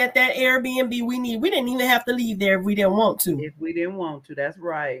everything at that Airbnb we need. We didn't even have to leave there if we didn't want to. If we didn't want to, that's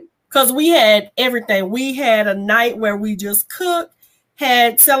right. Because we had everything. We had a night where we just cooked,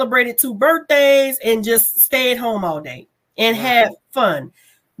 had celebrated 2 birthdays, and just stayed home all day and had fun.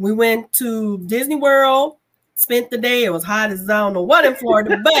 We went to Disney World, spent the day. It was hot as I don't know what in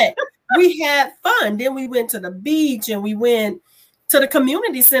Florida, but we had fun. Then we went to the beach and we went to the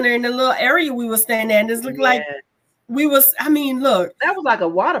community center in the little area we were staying at. And it looked like we was, I mean, look. That was like a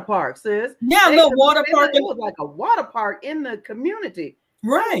water park, sis. Yeah, a little water park. It was like a water park in the community.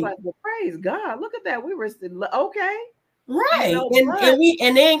 Right. Like, well, praise God. Look at that. We were still, okay. Right. You know,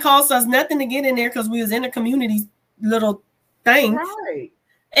 and they ain't cost us nothing to get in there because we was in a community little thing. Right.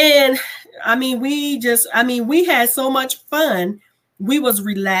 And I mean, we had so much fun. We was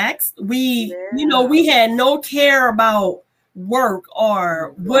relaxed. You know, we had no care about work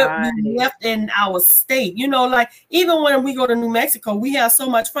or what we left in our state. You know, like even when we go to New Mexico, we have so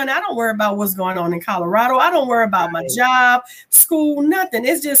much fun. I don't worry about what's going on in Colorado. I don't worry about my job, school, nothing.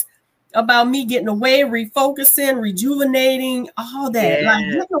 It's just about me getting away, refocusing, rejuvenating, all that. Like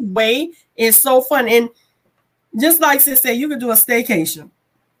getting away is so fun. And just like sis said, you could do a staycation.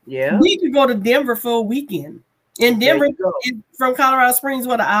 Yeah. We could go to Denver for a weekend. In Denver, from Colorado Springs,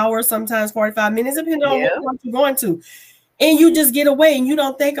 what, an hour, sometimes 45 minutes, depending on what you're going to. And you just get away and you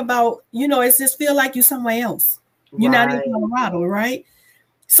don't think about, you know, it's just feel like you're somewhere else. You're not in Colorado, right?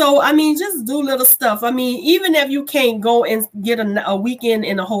 So, I mean, just do little stuff. I mean, even if you can't go and get a weekend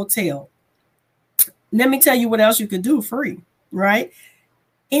in a hotel, let me tell you what else you could do free, right?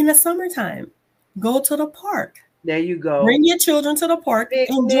 In the summertime, go to the park. There you go. Bring your children to the park.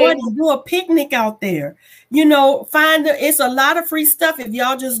 Enjoy it. Do a picnic out there. You know, it's a lot of free stuff. If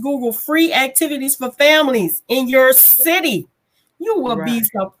y'all just Google free activities for families in your city, you will be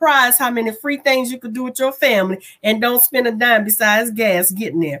surprised how many free things you could do with your family and don't spend a dime besides gas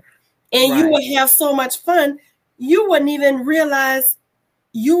getting there. And you will have so much fun. You wouldn't even realize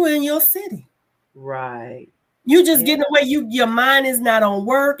you were in your city. Right. You just getting away. Your mind is not on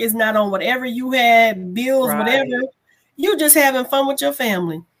work. It's not on whatever you had, bills, whatever. You just having fun with your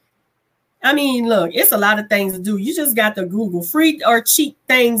family. I mean, look, it's a lot of things to do. You just got to Google free or cheap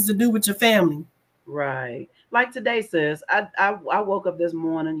things to do with your family. Right. Like today, sis, I woke up this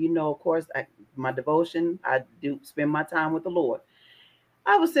morning, you know, of course, my devotion, I do spend my time with the Lord.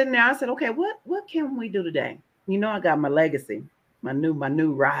 I was sitting there. I said, okay, what can we do today? You know, I got my legacy, my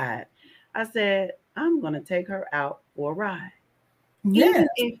new ride. I said, I'm going to take her out for a ride. Even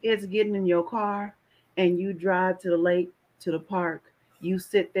if it's getting in your car and you drive to the lake, to the park, you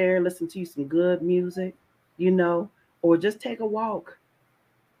sit there, listen to some good music, you know, or just take a walk.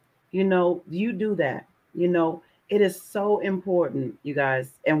 You know, you do that. You know, it is so important, you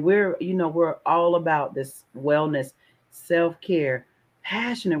guys. And we're all about this wellness, self-care,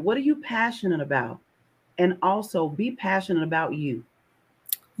 passionate. What are you passionate about? And also be passionate about you.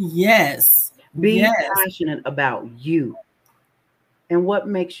 Yes. Be passionate about you and what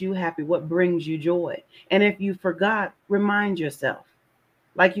makes you happy, what brings you joy. And if you forgot, remind yourself.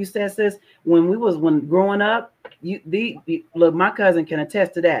 Like you said, sis, when growing up, look, my cousin can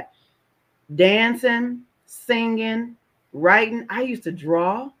attest to that. Dancing, singing, writing. I used to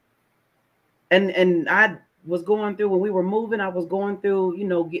draw. And I was going through, when we were moving, I was going through, you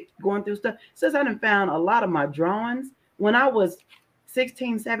know, going through stuff. Since I done found a lot of my drawings when I was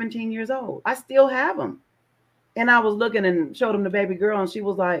 16, 17 years old. I still have them. And I was looking and showed them to baby girl. And she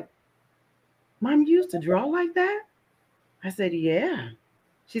was like, Mom, you used to draw like that? I said, yeah.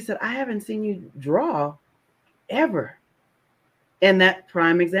 She said, I haven't seen you draw ever. And that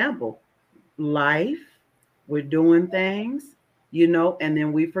prime example, life, we're doing things, you know, and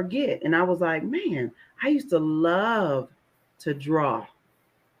then we forget. And I was like, man, I used to love to draw.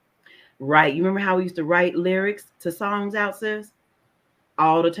 Right. You remember how we used to write lyrics to songs out, sis?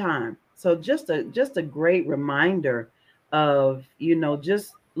 All the time. So just a great reminder of, you know,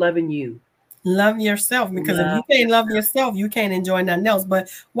 just loving you. Love yourself, because if you can't love yourself, you can't enjoy nothing else. But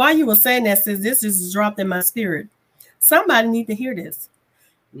while you were saying that, sis, this just dropped in my spirit. Somebody need to hear this.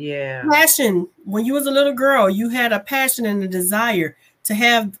 Yeah. Passion. When you was a little girl, you had a passion and a desire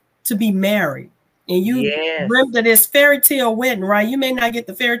to be married. And you dreamt of this fairy tale wedding, right? You may not get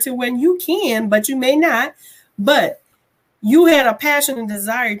the fairy tale wedding. You can, but you may not. But you had a passion and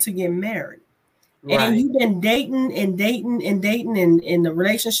desire to get married. Right. And you've been dating and the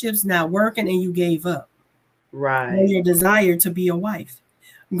relationship's not working and you gave up. Right. And your desire to be a wife.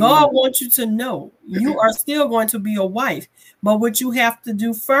 God wants you to know you are still going to be a wife. But what you have to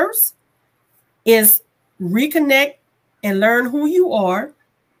do first is reconnect and learn who you are,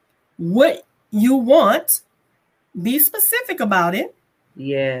 what you want, be specific about it.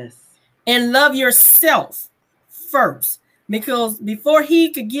 Yes. And love yourself first. Because before he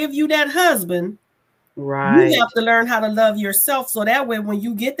could give you that husband, right, you have to learn how to love yourself. So that way, when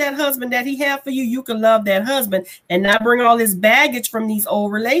you get that husband that he had for you, you can love that husband and not bring all this baggage from these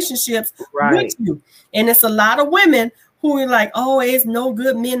old relationships with you. And it's a lot of women who are like, oh, it's no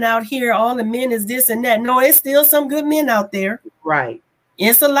good men out here. All the men is this and that. No, it's still some good men out there. Right.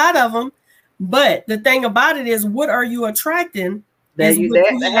 It's a lot of them. But the thing about it is, what are you attracting?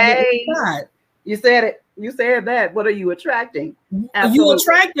 Hey, you said it. You said that. What are you attracting? Absolutely. You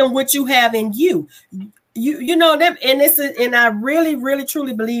attracting what you have in you. You know that, and I really, really,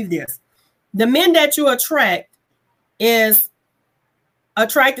 truly believe this. The men that you attract is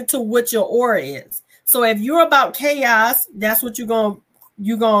attracted to what your aura is. So if you're about chaos, that's what you're gonna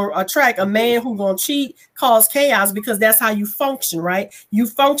attract. A man who's gonna cheat, cause chaos, because that's how you function, right? You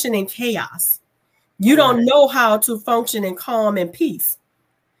function in chaos. You don't know how to function in calm and peace.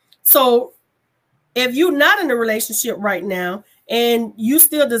 So if you're not in a relationship right now and you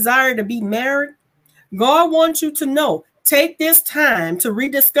still desire to be married, God wants you to know, take this time to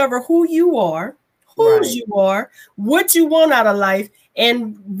rediscover who you are, whose you are, what you want out of life,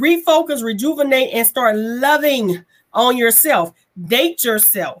 and refocus, rejuvenate, and start loving on yourself. Date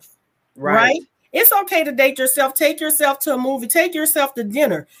yourself, right? It's okay to date yourself. Take yourself to a movie, take yourself to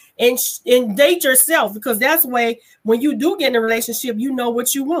dinner, and date yourself, because that's way when you do get in a relationship, you know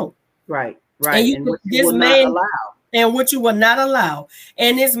what you want. Right. And what you will not allow. And what you will not allow.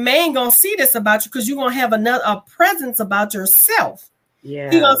 And this man gonna see this about you, because you're gonna have a presence about yourself.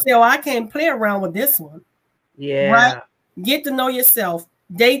 Yeah. He gonna say, oh, I can't play around with this one. Yeah. Right? Get to know yourself,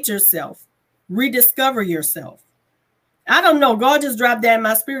 date yourself, rediscover yourself. I don't know. God just dropped that in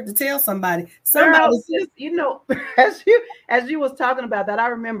my spirit to tell somebody. Girl, you know, as you was talking about that, I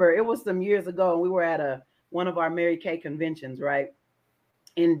remember it was some years ago, and we were at one of our Mary Kay conventions, right,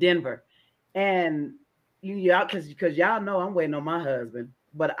 in Denver, and y'all, because y'all know I'm waiting on my husband,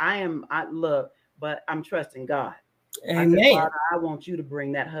 but but I'm trusting God. Amen. I said, Father, I want you to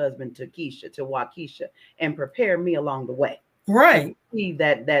bring that husband to Waukesha, and prepare me along the way. Right. See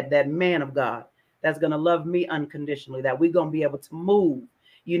that man of God that's going to love me unconditionally, that we're going to be able to move,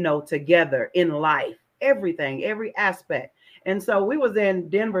 together in life, everything, every aspect. And so we was in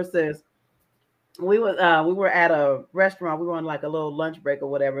Denver, sis. We were at a restaurant. We were on like a little lunch break or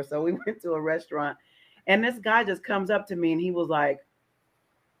whatever. So we went to a restaurant, and this guy just comes up to me and he was like,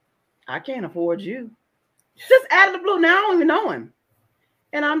 I can't afford you. Just out of the blue. Now I don't even know him.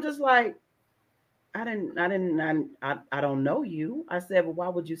 And I'm just like, I don't know you. I said, well, why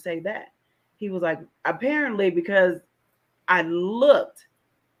would you say that? He was like, apparently because I looked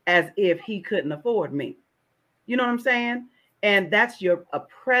as if he couldn't afford me. You know what I'm saying? And that's a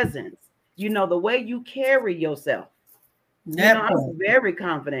presence. The way you carry yourself. I'm very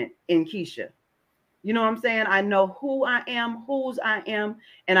confident in Keisha. You know what I'm saying? I know who I am, whose I am,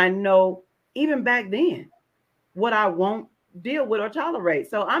 and I know even back then what I won't deal with or tolerate.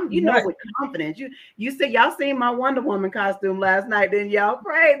 So I'm, with confidence. You see, y'all seen my Wonder Woman costume last night, didn't y'all?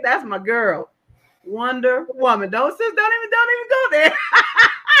 Praise, that's my girl, Wonder Woman. Don't even go there.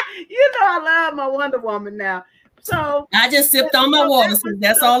 I love my Wonder Woman now. So I just sipped on my water.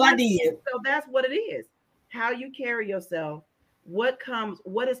 That's all I did. So that's what it is. How you carry yourself, what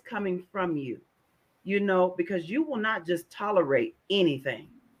is coming from you, because you will not just tolerate anything.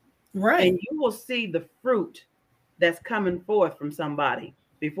 Right. And you will see the fruit that's coming forth from somebody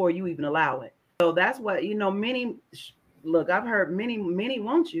before you even allow it. So that's what, many, look, I've heard many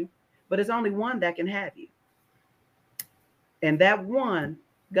want you, but it's only one that can have you. And that one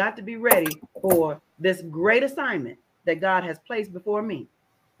got to be ready for this great assignment that God has placed before me,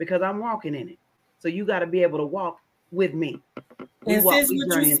 because I'm walking in it. So you got to be able to walk with me. And since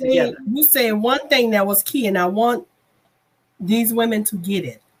what you said one thing that was key, and I want these women to get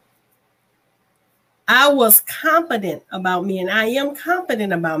it. I was confident about me, and I am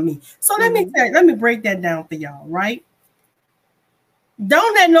confident about me. So let me break that down for y'all, right?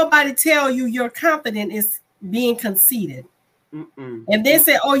 Don't let nobody tell you you're confident is being conceited. If they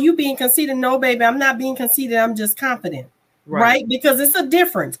say, oh, you being conceited, no, baby, I'm not being conceited. I'm just confident, right? Because it's a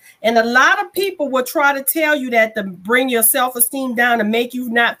difference. And a lot of people will try to tell you that to bring your self-esteem down and make you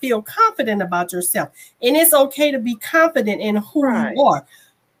not feel confident about yourself. And it's okay to be confident in who you are.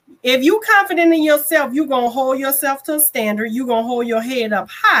 If you're confident in yourself, you're going to hold yourself to a standard. You're going to hold your head up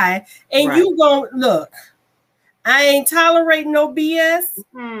high. And you're going to look, I ain't tolerating no BS.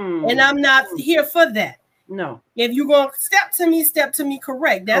 And I'm not here for that. No. If you're going to step to me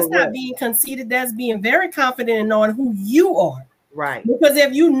correct. That's not being conceited. That's being very confident in knowing who you are. Right. Because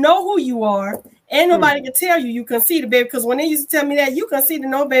if you know who you are, ain't nobody can tell you conceited, baby. Because when they used to tell me that, you conceited,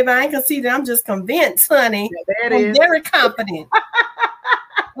 no, baby, I ain't conceited. I'm just convinced, honey. Yeah, I'm very confident.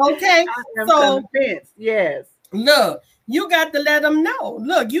 Okay. I am convinced. Yes. Look, you got to let them know.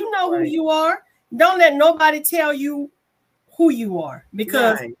 Look, you know who you are. Don't let nobody tell you who you are,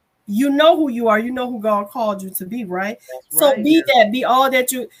 because you know who you are. You know who God called you to be, right? So be that, be all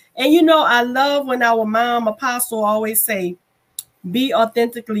that you. And you know, I love when our mom apostle always say, be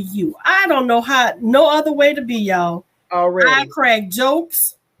authentically you. I don't know how, no other way to be, y'all. Already. I crack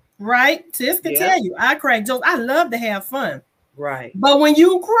jokes, right? Sis can tell you, I crack jokes. I love to have fun. Right. But when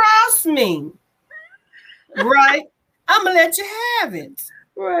you cross me, right, I'm going to let you have it.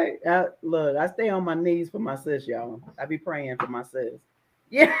 Right. Look, I stay on my knees for my sis, y'all. I be praying for my sis.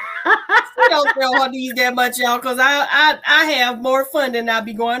 Yeah. She don't throw her knees that much, y'all, because I have more fun than I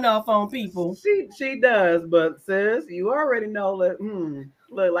be going off on people. She does, but sis, you already know that.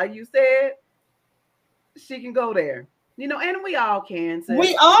 Look, like you said, she can go there. You know, and we all can. Sis.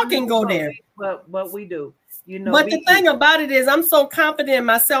 We all can go there. But we do. You know. But the thing about it is, I'm so confident in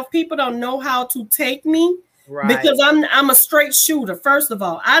myself. People don't know how to take me, because I'm a straight shooter. First of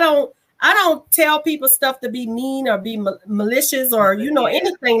all, I don't tell people stuff to be mean or be malicious or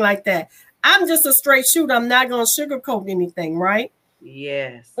anything like that. I'm just a straight shooter. I'm not going to sugarcoat anything, right?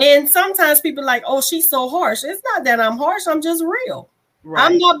 Yes. And sometimes people are like, oh, she's so harsh. It's not that I'm harsh. I'm just real. Right.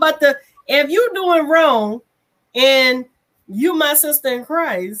 I'm not, but if you're doing wrong and you my sister in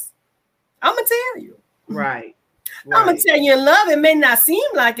Christ, I'm going to tell you. Right. I'm going to tell you in love. It may not seem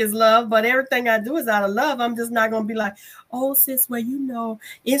like it's love, but everything I do is out of love. I'm just not going to be like, oh, sis, well, you know,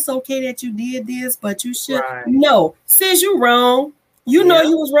 it's okay that you did this, but you should. No, sis, you wrong. You know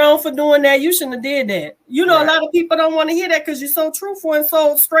you was wrong for doing that. You shouldn't have did that. You know, a lot of people don't want to hear that because you're so truthful and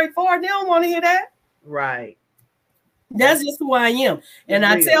so straightforward. They don't want to hear that. Right. That's just who I am. And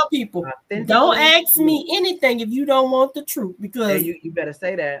I tell people, don't ask me anything if you don't want the truth, because you better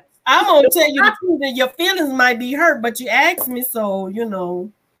say that. I'm going to tell you the truth, and your feelings might be hurt, but you asked me, so, you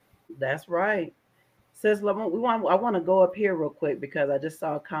know. That's right. Sis, I want to go up here real quick because I just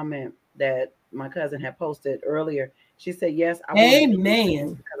saw a comment that my cousin had posted earlier. She said, yes, I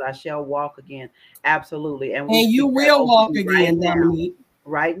amen, because I shall walk again. Absolutely. And you will walk again, Dominique.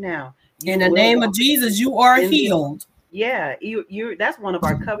 Right now. In the name of Jesus, you are healed. Yeah, you that's one of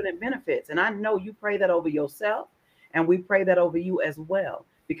our covenant benefits. And I know you pray that over yourself, and we pray that over you as well,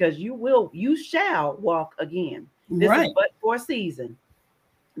 because you shall walk again. This is but for a season.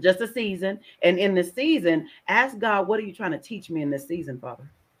 Just a season. And in this season, ask God, what are you trying to teach me in this season, Father?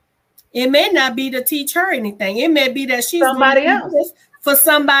 It may not be to teach her anything. It may be that she's somebody else. For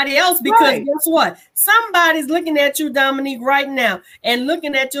somebody else, because guess what? Somebody's looking at you, Dominique, right now, and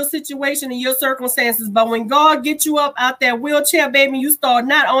looking at your situation and your circumstances. But when God gets you up out that wheelchair, baby, you start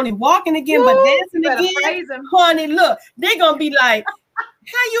not only walking again, but dancing again. Honey, look, they're going to be like,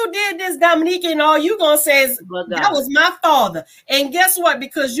 how you did this, Dominique? And all you going to say is, that was my father. And guess what?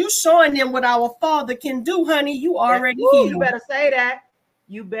 Because you showing them what our father can do, honey, you already healed. You better say that.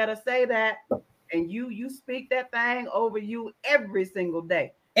 You better say that. And you speak that thing over you every single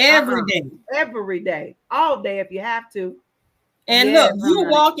day. Every day. Every day. All day if you have to. And look,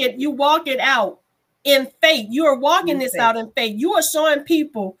 you walk it out in faith. You are walking this out in faith. You are showing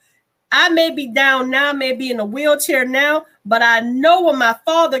people, I may be down now, may be in a wheelchair now, but I know what my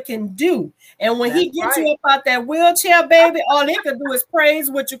father can do. And when he gets you up out that wheelchair, baby, all they can do is praise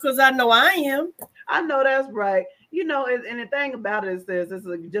with you, because I know I am. I know that's right. You know, and the thing about it is this,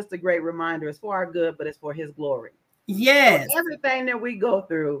 just a great reminder. It's for our good, but it's for his glory. Yes. So everything that we go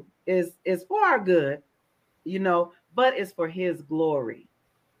through is for our good, you know, but it's for his glory.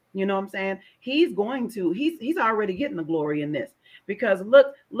 You know what I'm saying? He's already getting the glory in this, because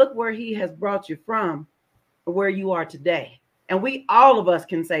look where he has brought you from, where you are today. And all of us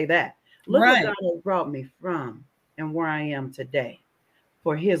can say that. Look where God has brought me from and where I am today,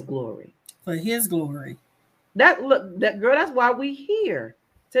 for his glory. For his glory. Girl, that's why we here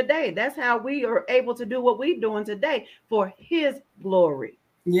today. That's how we are able to do what we're doing today, for his glory.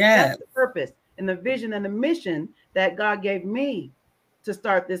 Yeah. That's the purpose and the vision and the mission that God gave me to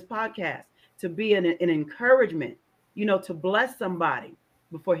start this podcast, to be an encouragement, you know, to bless somebody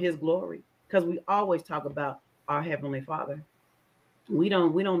before his glory. Because we always talk about our Heavenly Father. We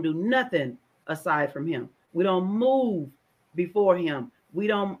don't do nothing aside from him. We don't move before him. We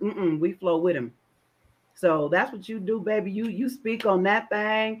flow with him. So that's what you do, baby. You speak on that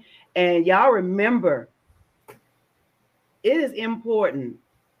thing. And y'all remember, it is important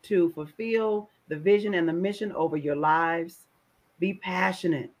to fulfill the vision and the mission over your lives. Be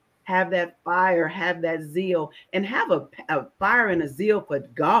passionate. have that fire, have that zeal, and have a fire and a zeal for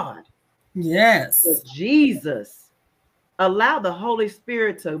God. Yes. For Jesus. Allow the Holy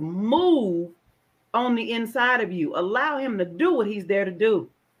Spirit to move on the inside of you. Allow him to do what he's there to do.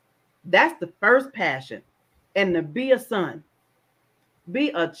 That's the first passion. And to be a son. Be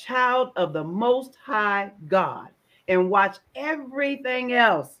a child of the Most High God. And watch everything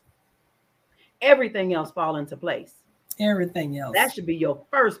else fall into place. Everything else. That should be your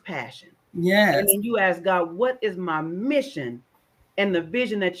first passion. Yes. And then you ask God, what is my mission and the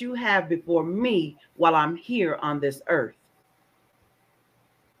vision that you have before me while I'm here on this earth?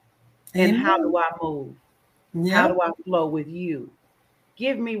 And how do I move? Yep. How do I flow with you?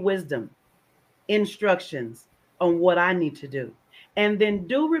 Give me wisdom, instructions on what I need to do. And then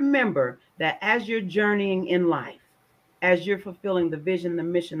do remember that as you're journeying in life, as you're fulfilling the vision, the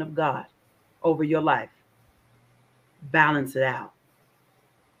mission of God over your life, balance it out.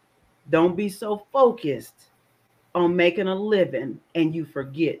 Don't be so focused on making a living and you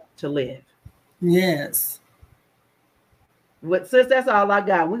forget to live. Yes. Sis, that's all I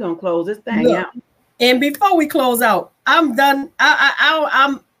got. We're gonna close this thing out. And before we close out, I'm done.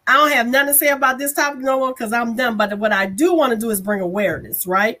 I don't have nothing to say about this topic no more because I'm done. But what I do want to do is bring awareness,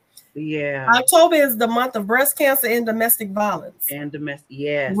 right? Yeah. October is the month of breast cancer and domestic violence. And domestic,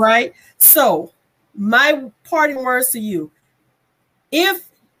 yes. Right. So my parting words to you: if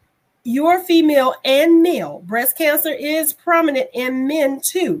you're female and male, breast cancer is prominent in men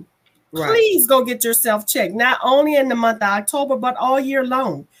too. Right. Please go get yourself checked, not only in the month of October, but all year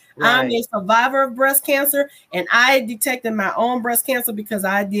long. Right. I'm a survivor of breast cancer, and I detected my own breast cancer because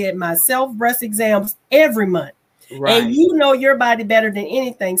I did my self-breast exams every month. Right. And you know your body better than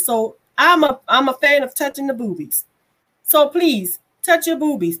anything. So I'm a fan of touching the boobies. So please touch your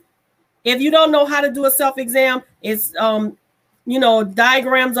boobies. If you don't know how to do a self-exam, it's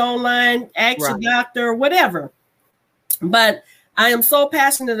diagrams online, ask your doctor, whatever. But I am so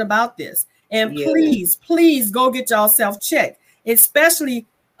passionate about this. And please go get yourself checked, especially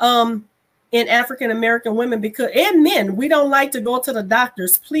in African American women and men. We don't like to go to the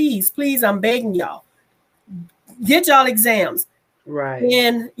doctors. Please, I'm begging y'all. Get y'all exams. Right.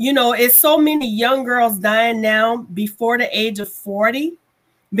 And it's so many young girls dying now before the age of 40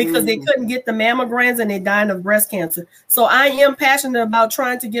 because they couldn't get the mammograms and they died of breast cancer. So I am passionate about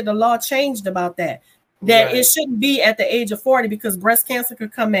trying to get the law changed about that. That it shouldn't be at the age of 40 because breast cancer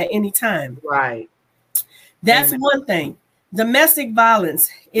could come at any time. Right. That's one thing. Domestic violence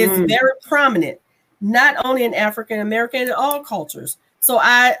is very prominent, not only in African American, in all cultures. So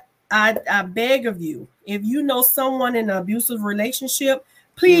I beg of you, if you know someone in an abusive relationship,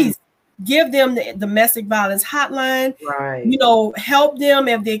 please give them the domestic violence hotline. Right. Help them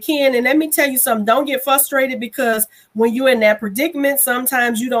if they can. And let me tell you something, don't get frustrated because when you're in that predicament,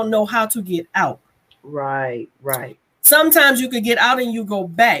 sometimes you don't know how to get out. Right. Sometimes you could get out and you go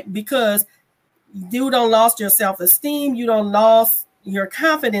back because you don't lost your self-esteem, you don't lost your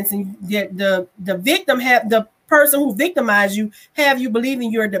confidence, and the victim the person who victimized you have you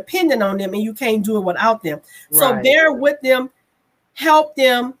believing you're dependent on them and you can't do it without them. Right. So bear with them, help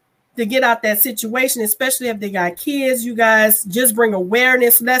them to get out that situation, especially if they got kids. You guys just bring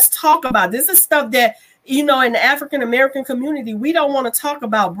awareness. Let's talk about this. This is stuff that in the African American community, we don't want to talk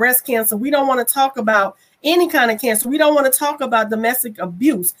about breast cancer. We don't want to talk about any kind of cancer. We don't want to talk about domestic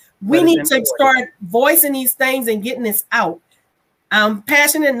abuse. We need to start voicing these things and getting this out. I'm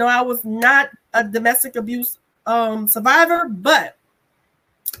passionate. No, I was not a domestic abuse survivor, but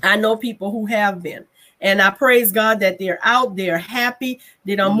I know people who have been. And I praise God that they're out, they're happy,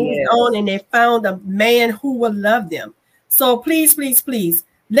 they done moved on, and they found a man who will love them. So please,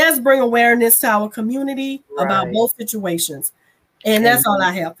 let's bring awareness to our community about both situations. And that's all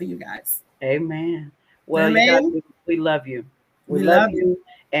I have for you guys. Amen. Well, you guys, we love you. We love you.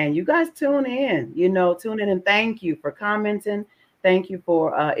 And you guys tune in, and thank you for commenting. Thank you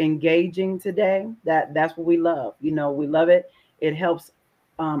for engaging today. That's what we love. We love it. It helps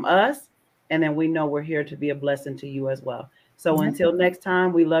us. And then we know we're here to be a blessing to you as well. So until next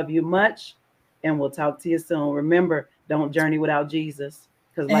time, we love you much. And we'll talk to you soon. Remember, don't journey without Jesus.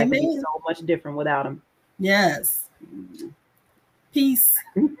 Because life would be so much different without him. Yes. Peace.